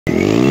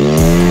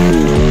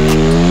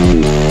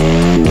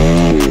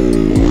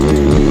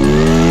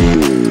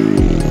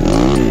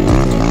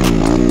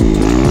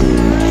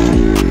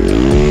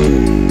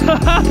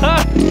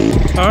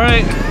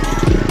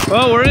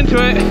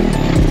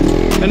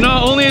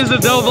is a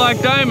double black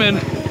diamond,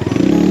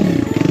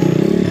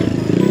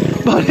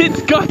 but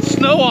it's got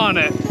snow on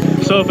it.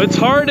 So if it's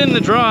hard in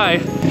the dry,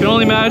 you can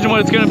only imagine what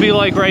it's gonna be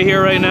like right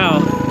here, right now,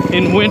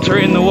 in winter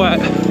in the wet.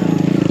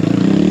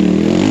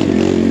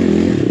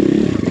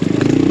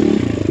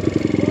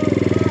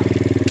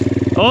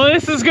 Oh,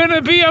 this is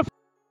gonna be a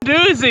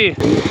doozy.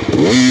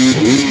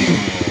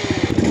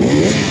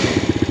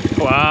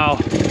 Wow.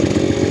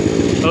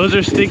 Those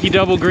are sticky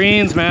double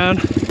greens, man.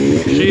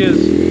 She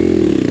is.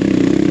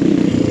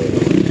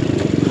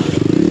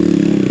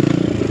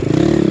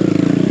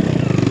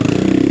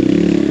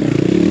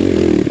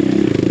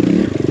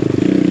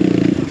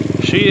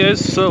 She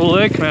is so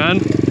lick, man.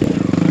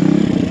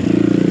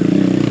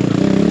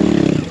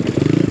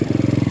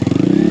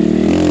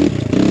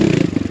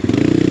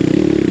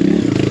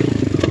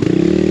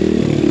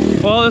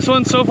 Well, this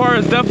one so far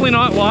is definitely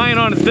not lying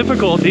on its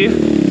difficulty.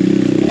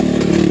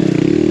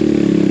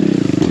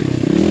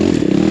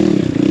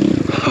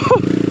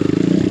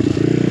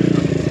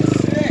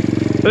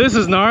 This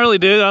is gnarly,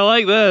 dude. I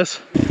like this.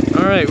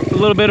 All right, a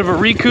little bit of a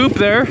recoup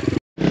there.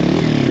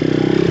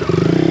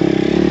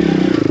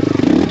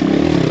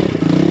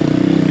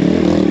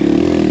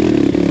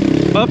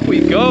 Up we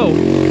go.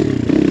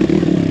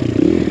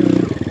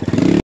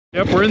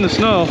 Yep, we're in the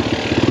snow.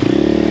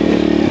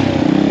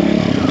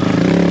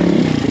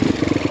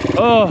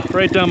 Oh,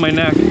 right down my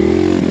neck.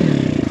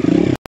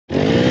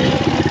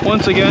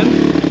 Once again,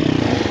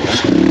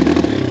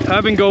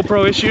 having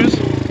GoPro issues.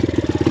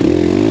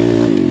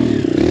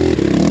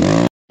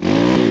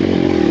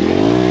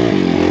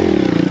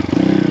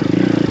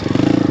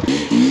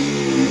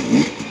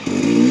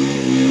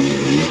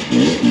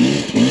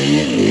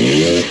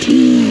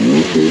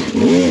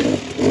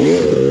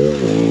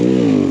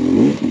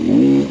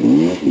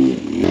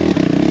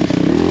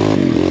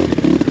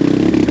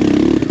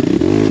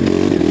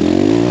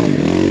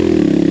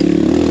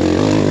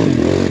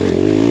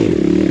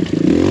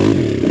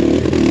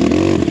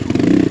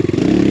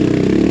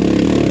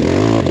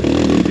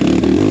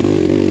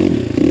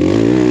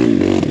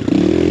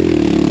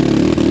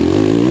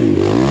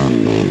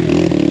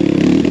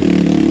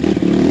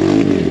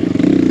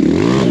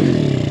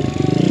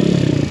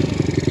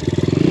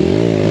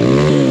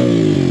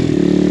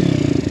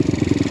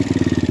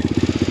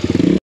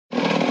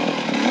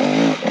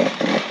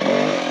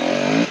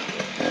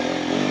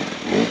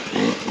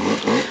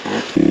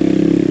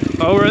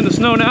 Oh, we're in the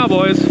snow now,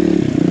 boys.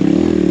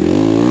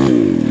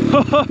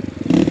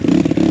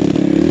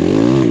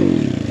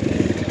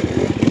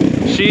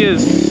 She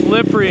is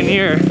slippery in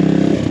here.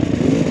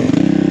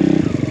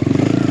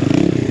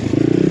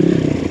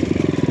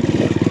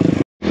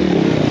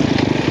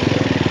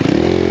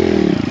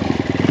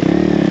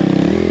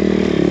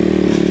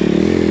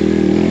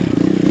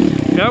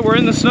 Yeah, we're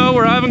in the snow.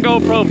 We're having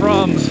GoPro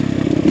problems.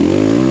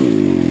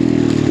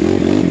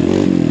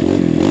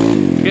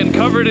 Getting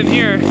covered in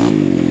here.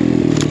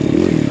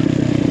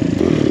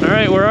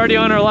 Alright, we're already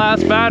on our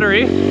last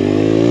battery.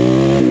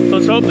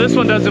 Let's hope this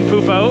one doesn't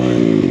poop out.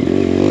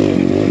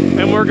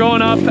 And we're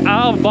going up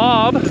Al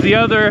Bob, the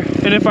other,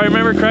 and if I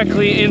remember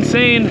correctly,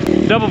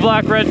 insane double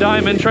black red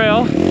diamond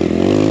trail.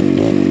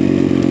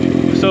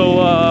 So,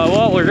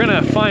 well, we're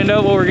gonna find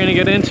out what we're gonna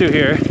get into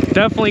here.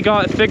 Definitely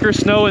got thicker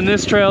snow in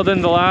this trail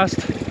than the last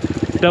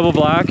double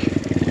black.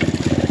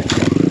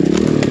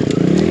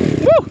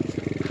 Woo!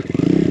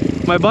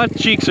 My butt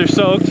cheeks are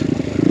soaked,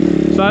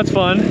 so that's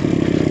fun.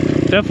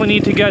 Definitely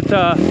need to get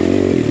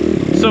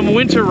some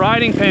winter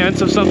riding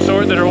pants of some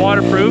sort that are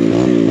waterproof.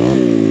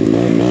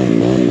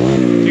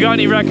 If you got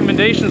any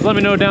recommendations, let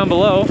me know down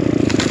below.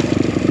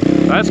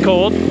 That's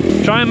cold.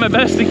 Trying my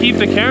best to keep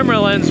the camera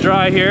lens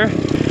dry here.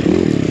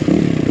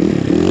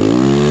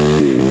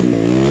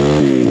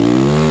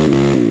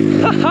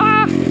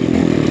 Haha!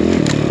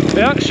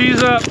 Yeah,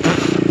 she's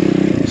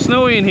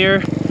snowy in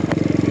here.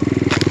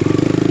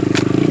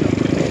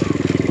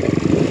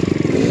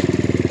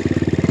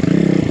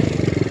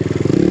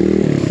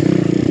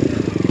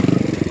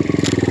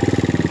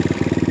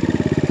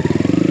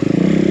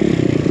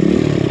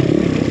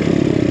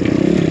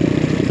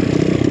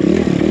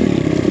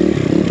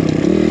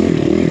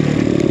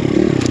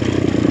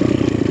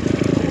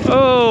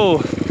 Oh,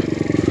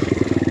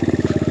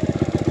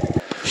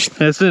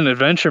 this is an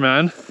adventure,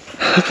 man.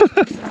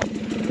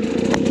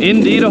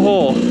 Indeed a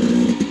hole.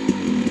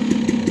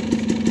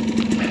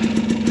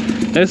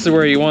 This is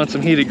where you want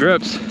some heated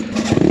grips.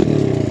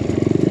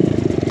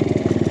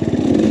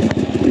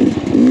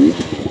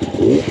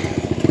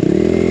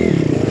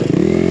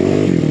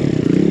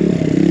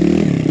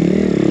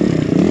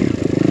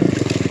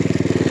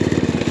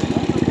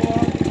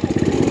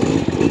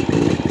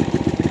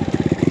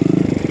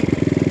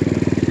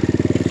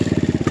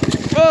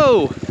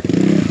 Whoa!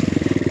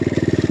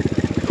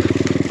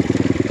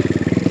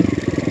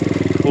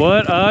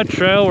 What a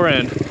trail we're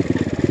in.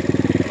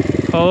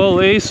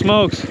 Holy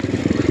smokes.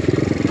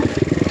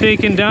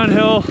 Taking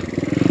downhill,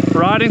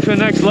 riding to the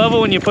next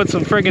level when you put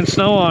some friggin'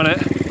 snow on it.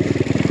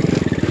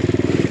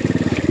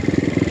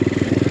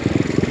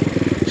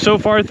 So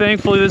far,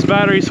 thankfully, this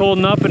battery's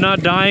holding up and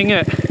not dying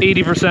at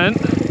 80%.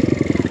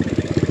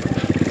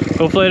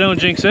 Hopefully I don't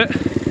jinx it.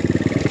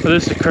 But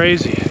this is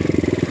crazy.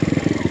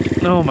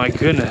 Oh my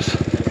goodness.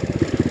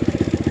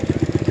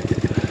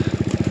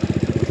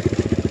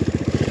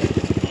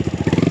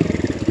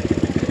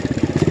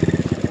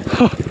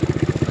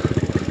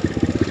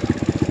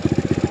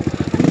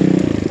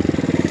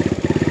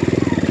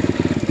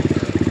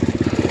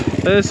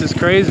 This is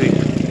crazy.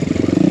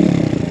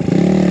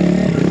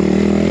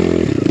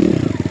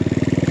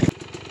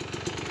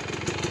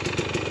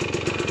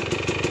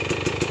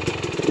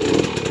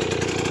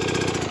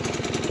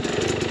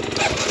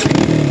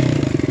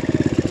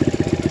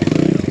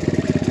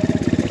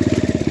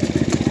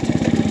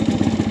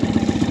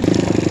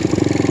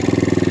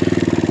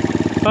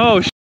 Oh,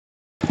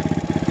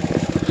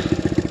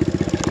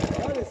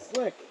 that is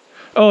slick.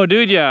 Oh,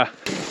 dude, yeah.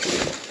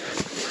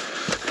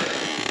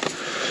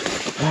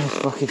 That is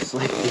fucking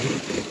slick, dude.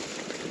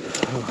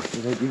 Oh,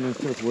 did I do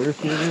myself worse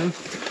here now?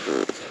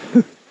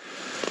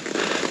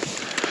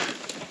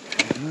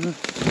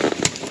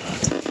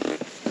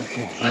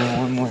 Okay,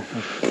 now one more.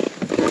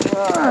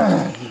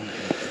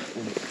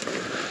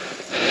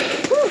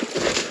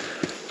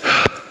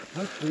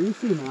 That's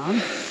greasy,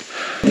 man.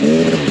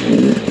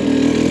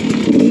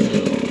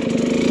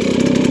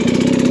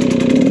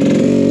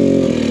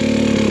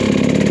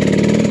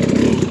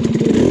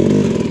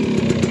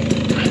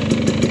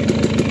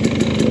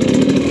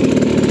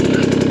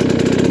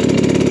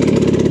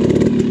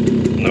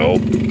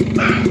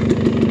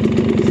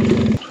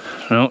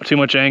 No, too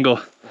much angle.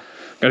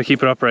 Gotta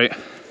keep it upright.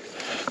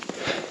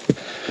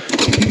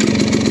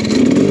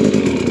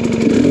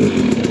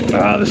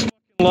 Ah, this fucking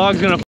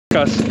log's gonna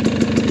fuck us.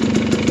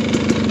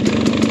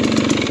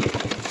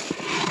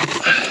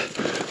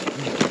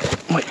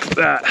 Like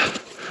that.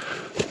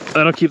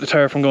 That'll keep the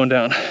tire from going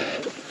down.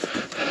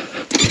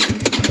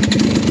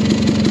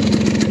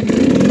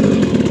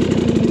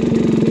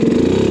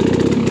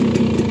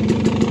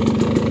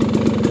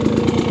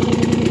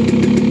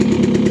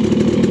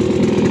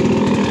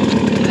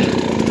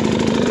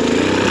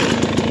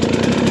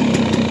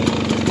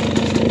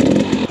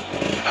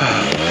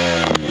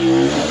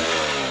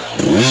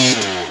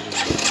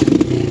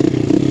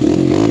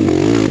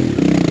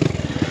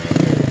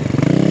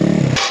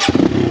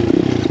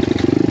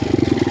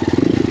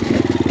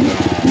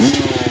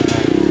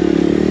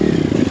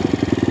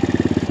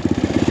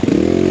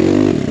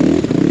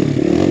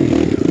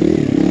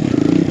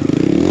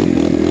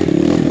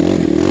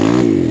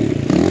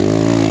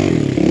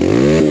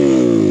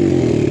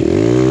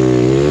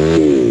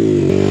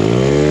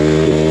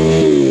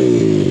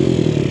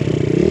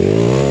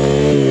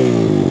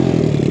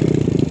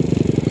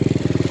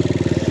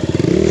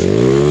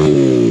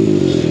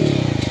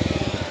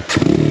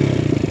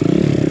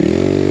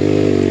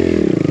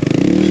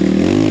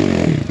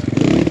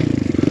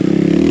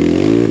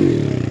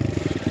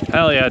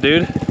 Hell yeah,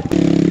 dude.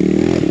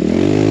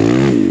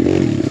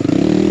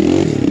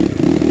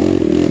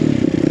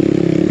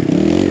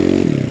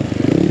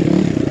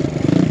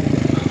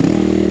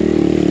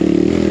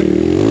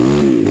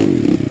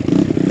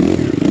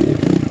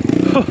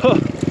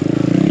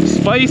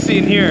 Spicy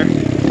in here.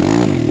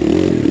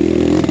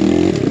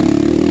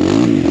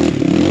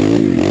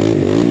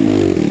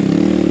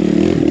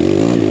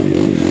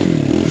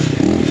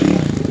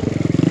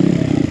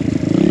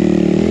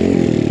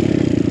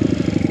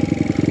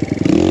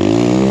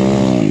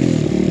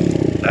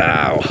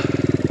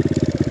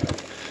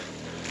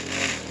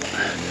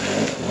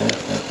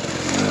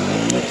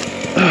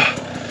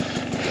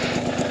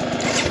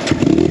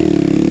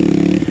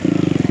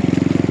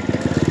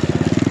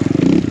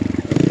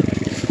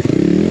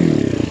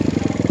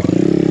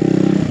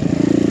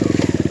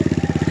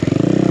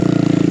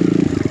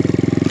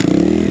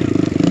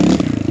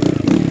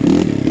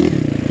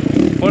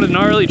 What a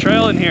gnarly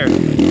trail in here.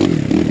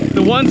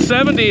 The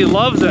 170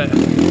 loves it.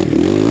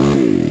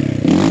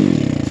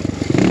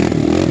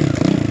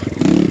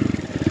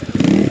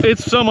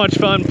 It's so much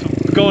fun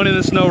going in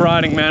the snow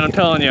riding, man, I'm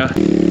telling you.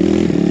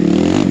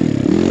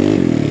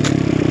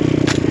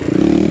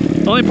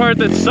 The only part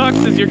that sucks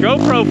is your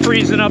GoPro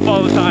freezing up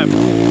all the time.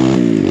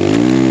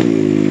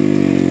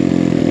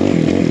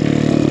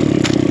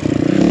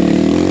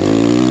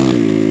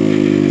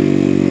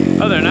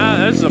 Other than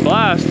that, this is a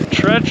blast.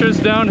 Treacherous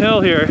downhill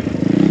here.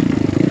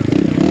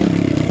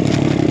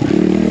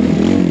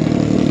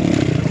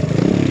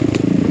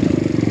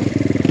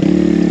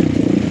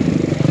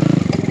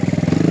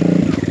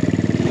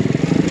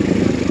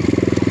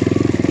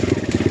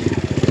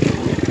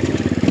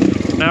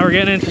 Now we're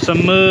getting into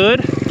some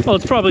mud. Well,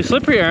 it's probably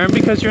slippery, Aaron,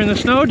 because you're in the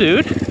snow,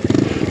 dude.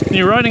 And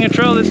you're riding a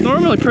trail that's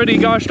normally pretty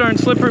gosh darn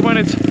slippery when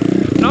it's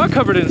not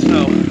covered in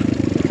snow.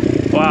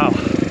 Wow.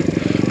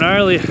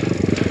 Gnarly,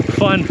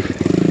 fun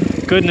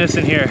goodness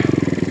in here.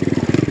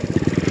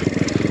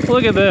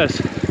 Look at this.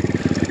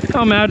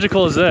 How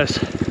magical is this?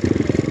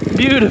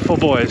 Beautiful,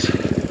 boys.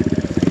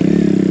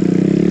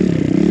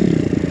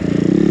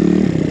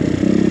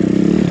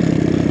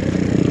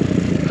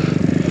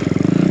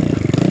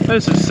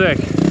 This is sick.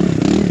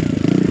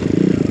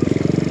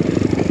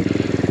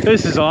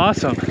 This is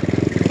awesome.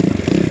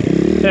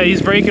 Yeah,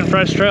 he's breaking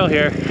fresh trail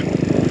here.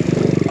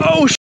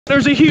 Oh,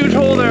 there's a huge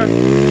hole there.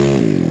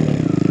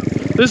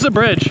 This is a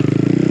bridge.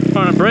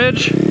 On a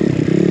bridge.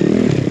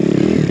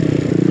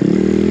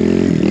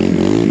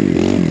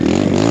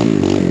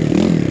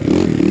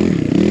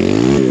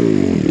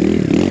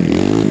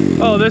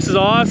 Oh, this is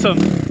awesome.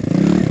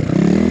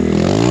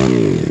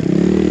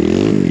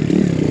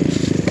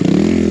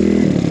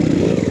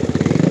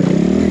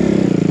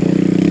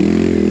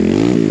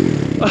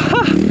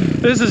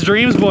 This is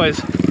dreams, boys.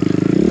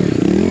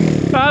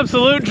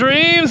 Absolute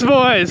dreams,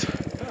 boys.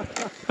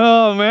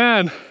 Oh,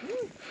 man.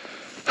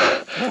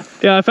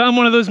 Yeah, I found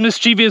one of those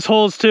mischievous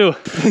holes, too.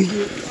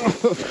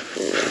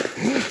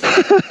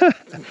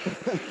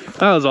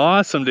 That was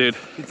awesome, dude.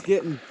 It's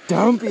getting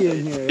dumpy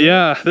in here.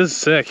 Yeah, this is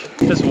sick.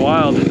 This is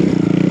wild.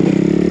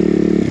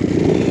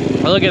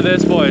 Look at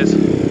this, boys.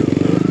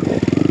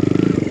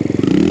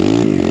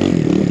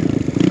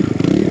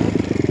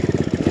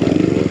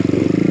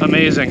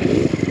 Amazing.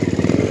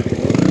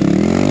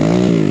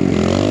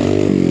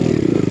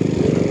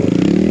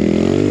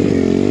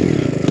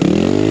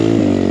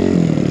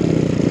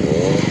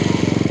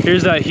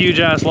 Here's that huge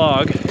ass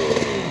log.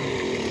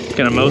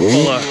 Got a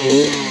mouthful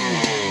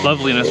of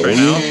loveliness right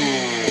now.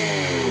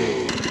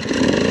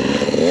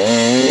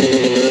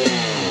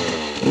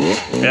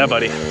 Yeah,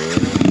 buddy.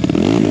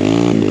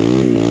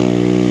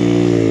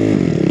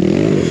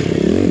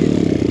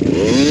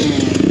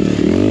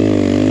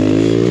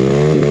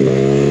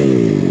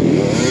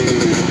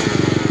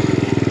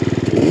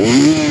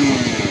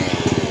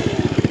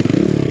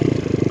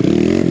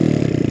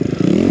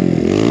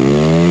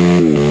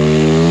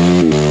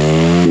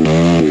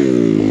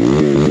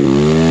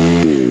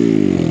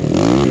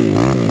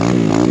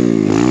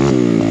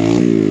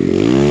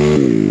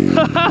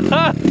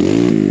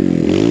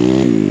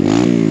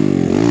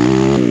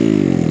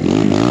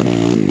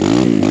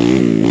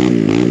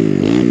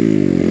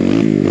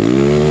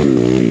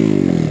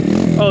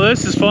 Oh,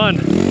 this is fun.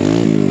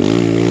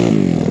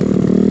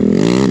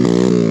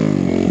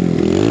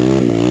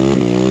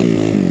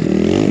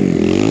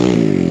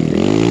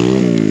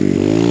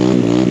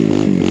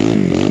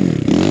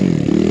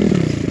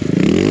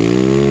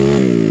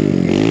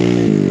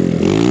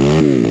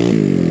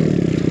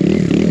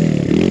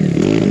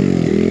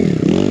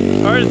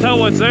 Hard to tell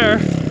what's there.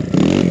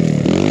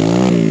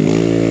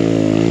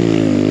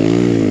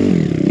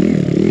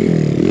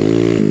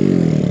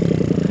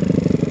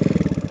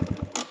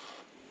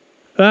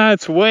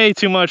 That's way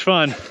too much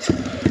fun.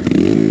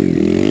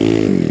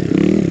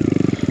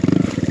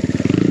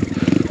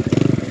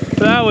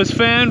 That was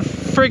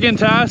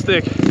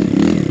fan-friggin-tastic.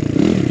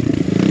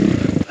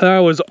 That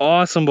was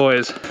awesome,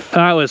 boys.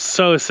 That was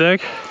so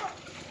sick.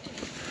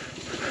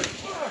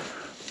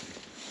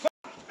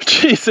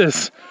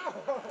 Jesus.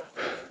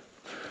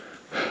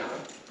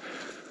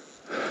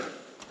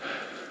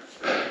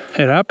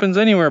 It happens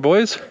anywhere,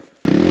 boys.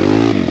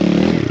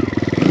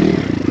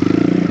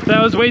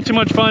 That was way too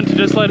much fun to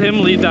just let him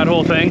lead that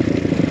whole thing.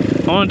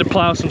 I wanted to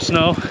plow some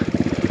snow.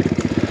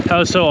 That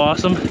was so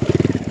awesome.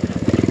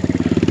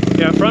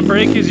 Yeah, front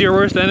brake is your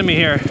worst enemy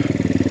here.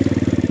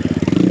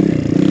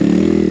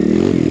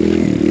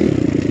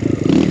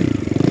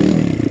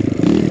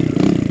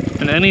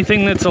 And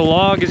anything that's a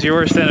log is your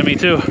worst enemy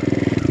too.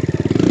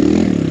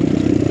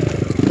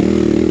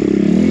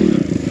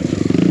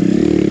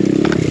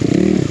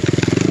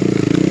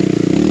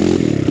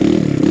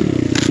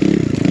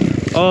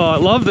 Oh, I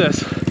love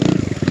this.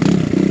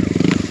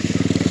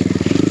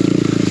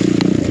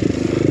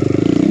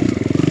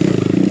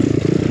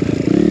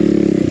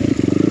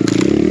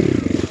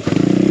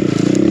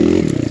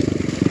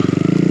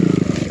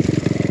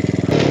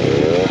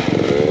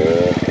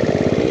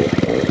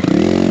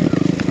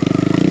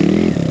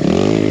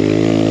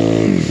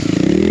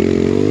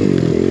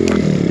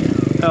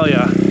 Hell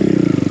yeah.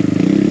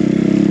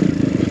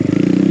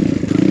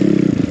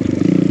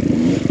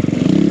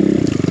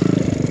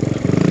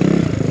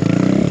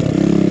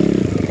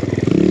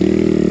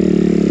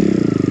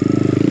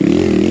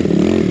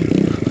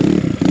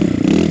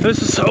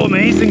 This is so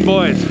amazing,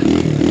 boys.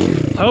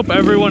 I hope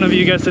every one of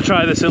you gets to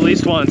try this at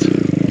least once.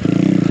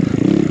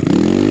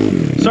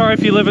 Sorry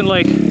if you live in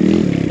like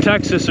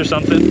Texas or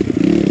something.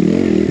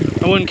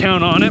 I wouldn't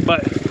count on it,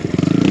 but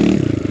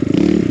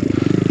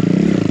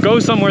go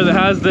somewhere that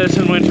has this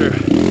in winter.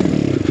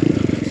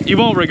 You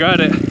won't regret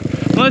it.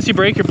 Unless you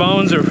break your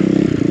bones or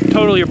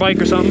total your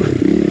bike or something,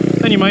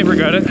 then you might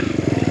regret it.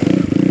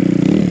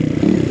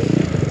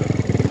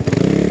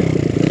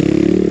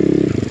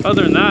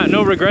 Other than that,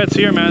 no regrets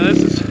here, man. This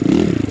is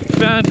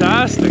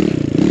fantastic.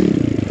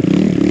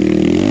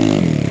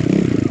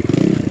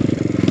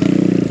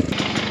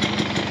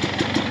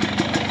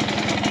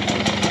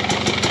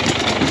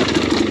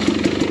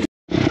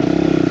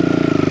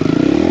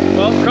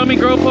 Well, crummy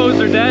GoPros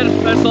are dead.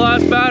 That's the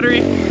last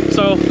battery.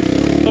 So,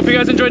 hope you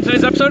guys enjoyed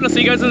today's episode, and I'll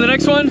see you guys in the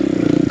next one.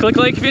 Click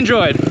like if you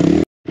enjoyed.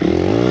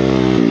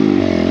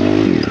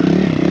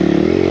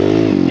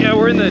 Yeah,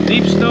 we're in the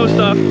deep snow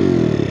stuff.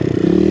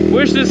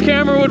 Wish this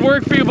camera would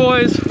work for you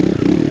boys.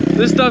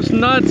 This stuff's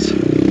nuts.